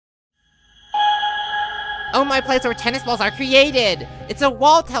Oh, my place where tennis balls are created! It's a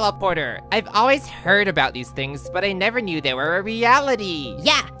wall teleporter! I've always heard about these things, but I never knew they were a reality.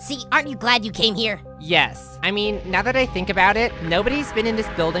 Yeah, see, aren't you glad you came here? Yes. I mean, now that I think about it, nobody's been in this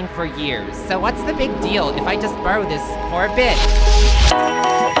building for years, so what's the big deal if I just borrow this for a bit?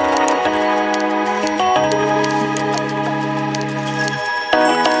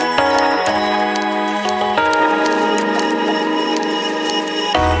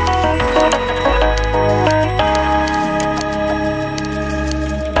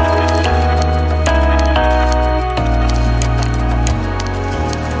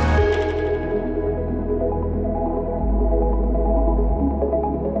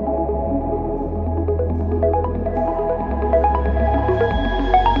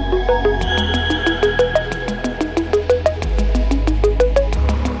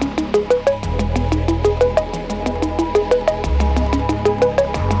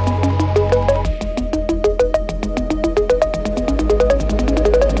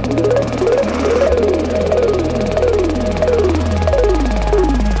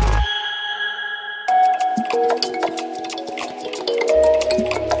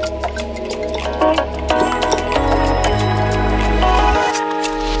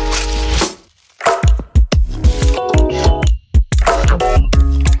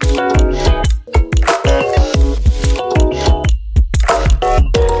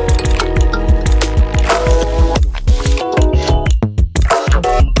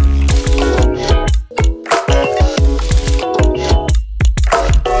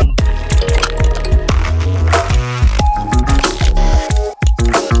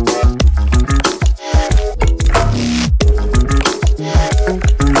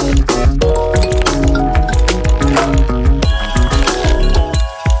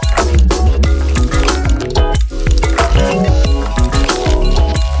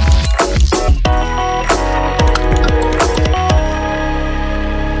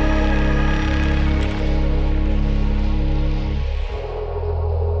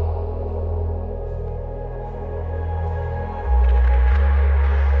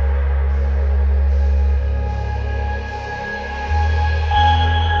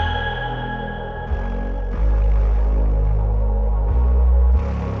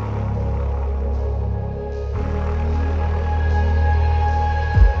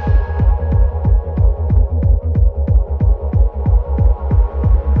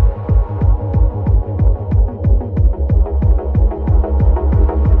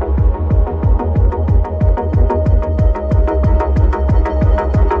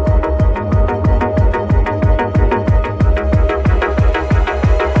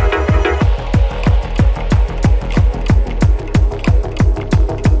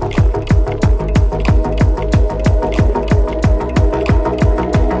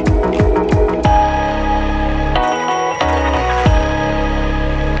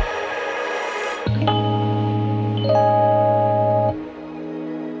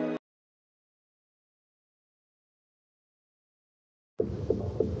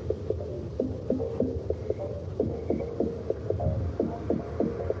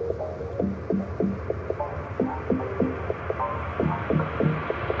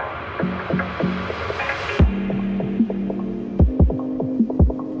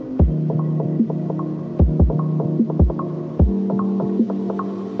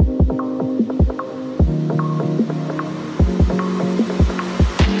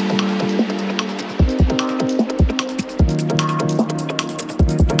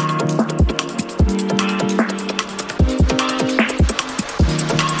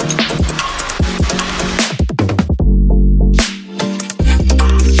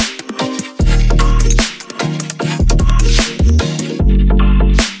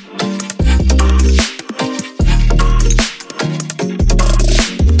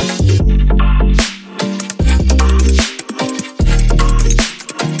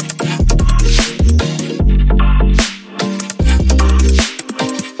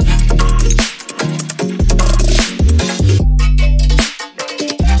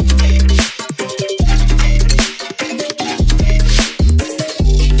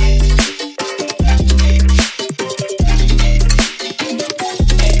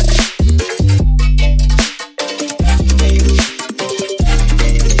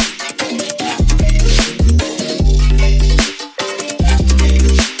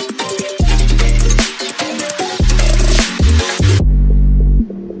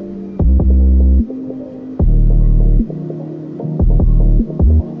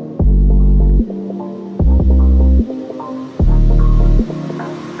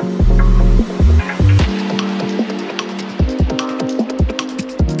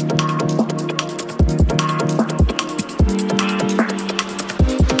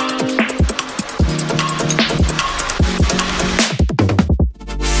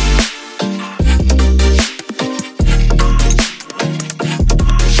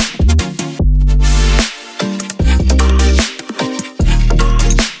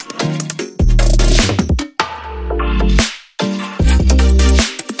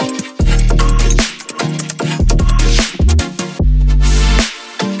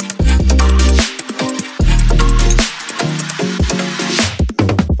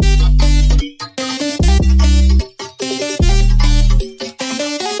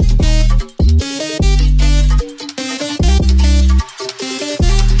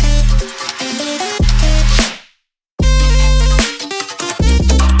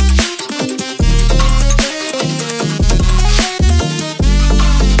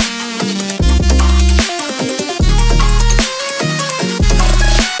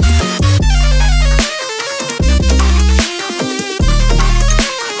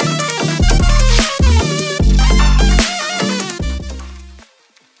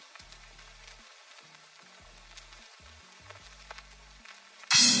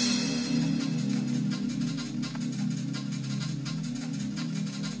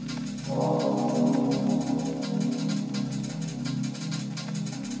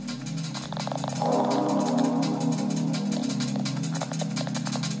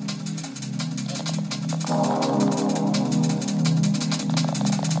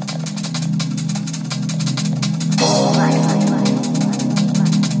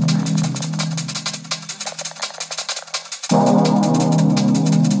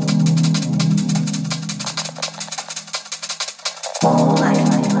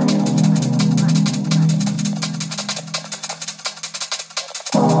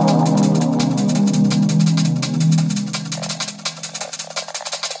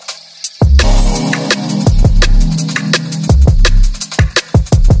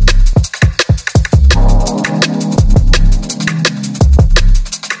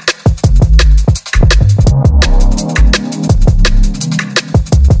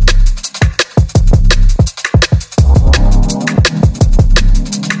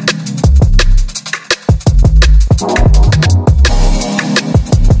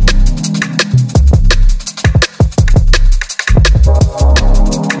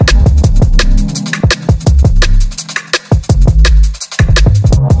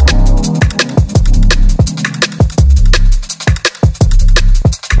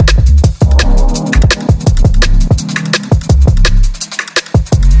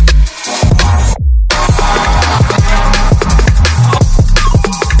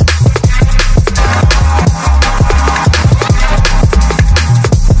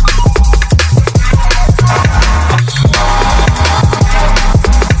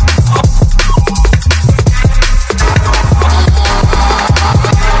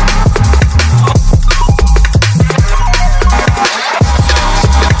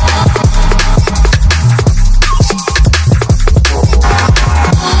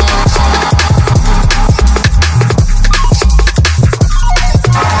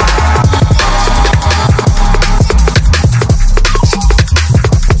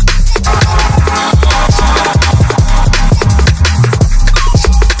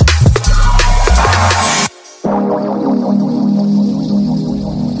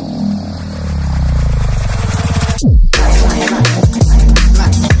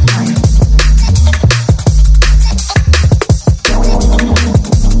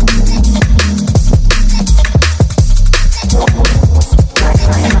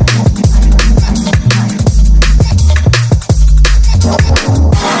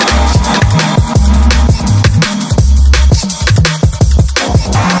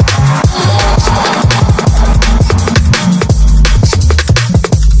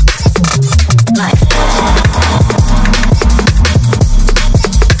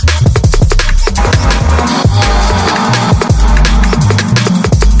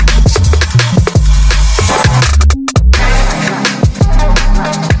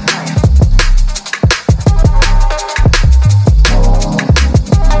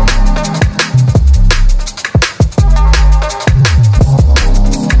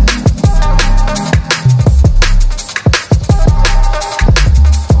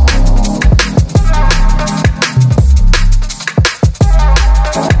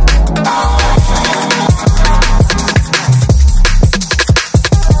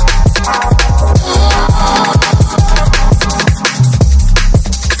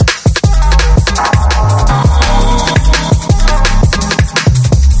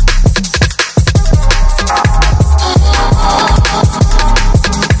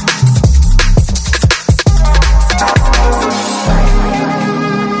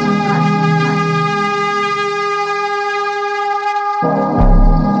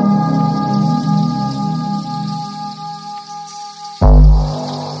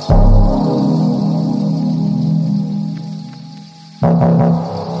 Oh,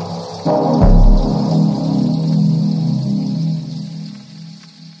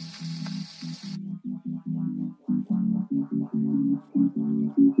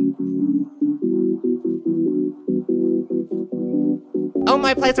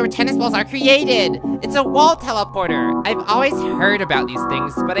 my place where tennis balls are created! It's a wall teleporter! I've always heard about these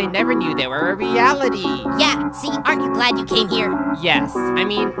things, but I never knew they were a reality. Yeah, see, aren't you glad you came here? Yes, I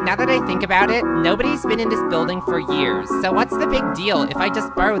mean, now that I think about it, nobody's been in this building for years, so what's the big deal if I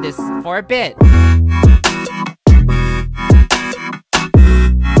just borrow this for a bit?